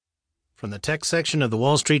From the tech section of the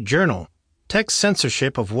Wall Street Journal, Tech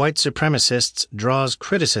Censorship of White Supremacists Draws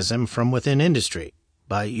Criticism from Within Industry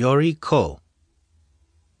by Yoree.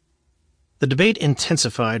 The debate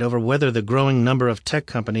intensified over whether the growing number of tech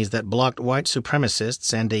companies that blocked white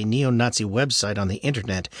supremacists and a neo-Nazi website on the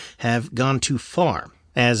internet have gone too far,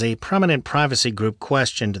 as a prominent privacy group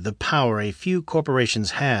questioned the power a few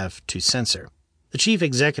corporations have to censor. The chief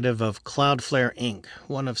executive of Cloudflare Inc.,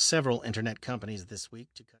 one of several internet companies this week to cut